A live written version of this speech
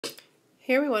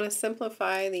Here we want to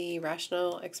simplify the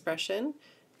rational expression,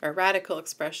 or radical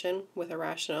expression with a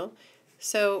rational.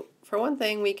 So for one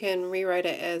thing, we can rewrite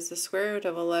it as the square root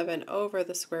of 11 over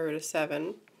the square root of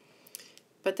 7.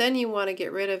 But then you want to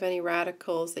get rid of any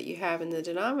radicals that you have in the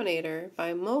denominator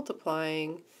by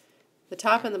multiplying the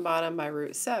top and the bottom by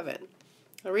root 7.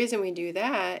 The reason we do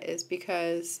that is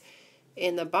because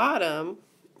in the bottom,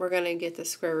 we're going to get the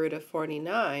square root of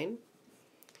 49.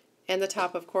 And the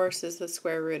top, of course, is the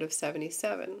square root of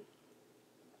 77.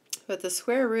 But the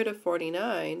square root of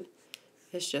 49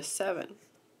 is just 7.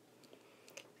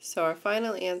 So our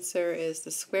final answer is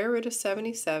the square root of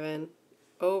 77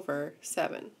 over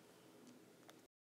 7.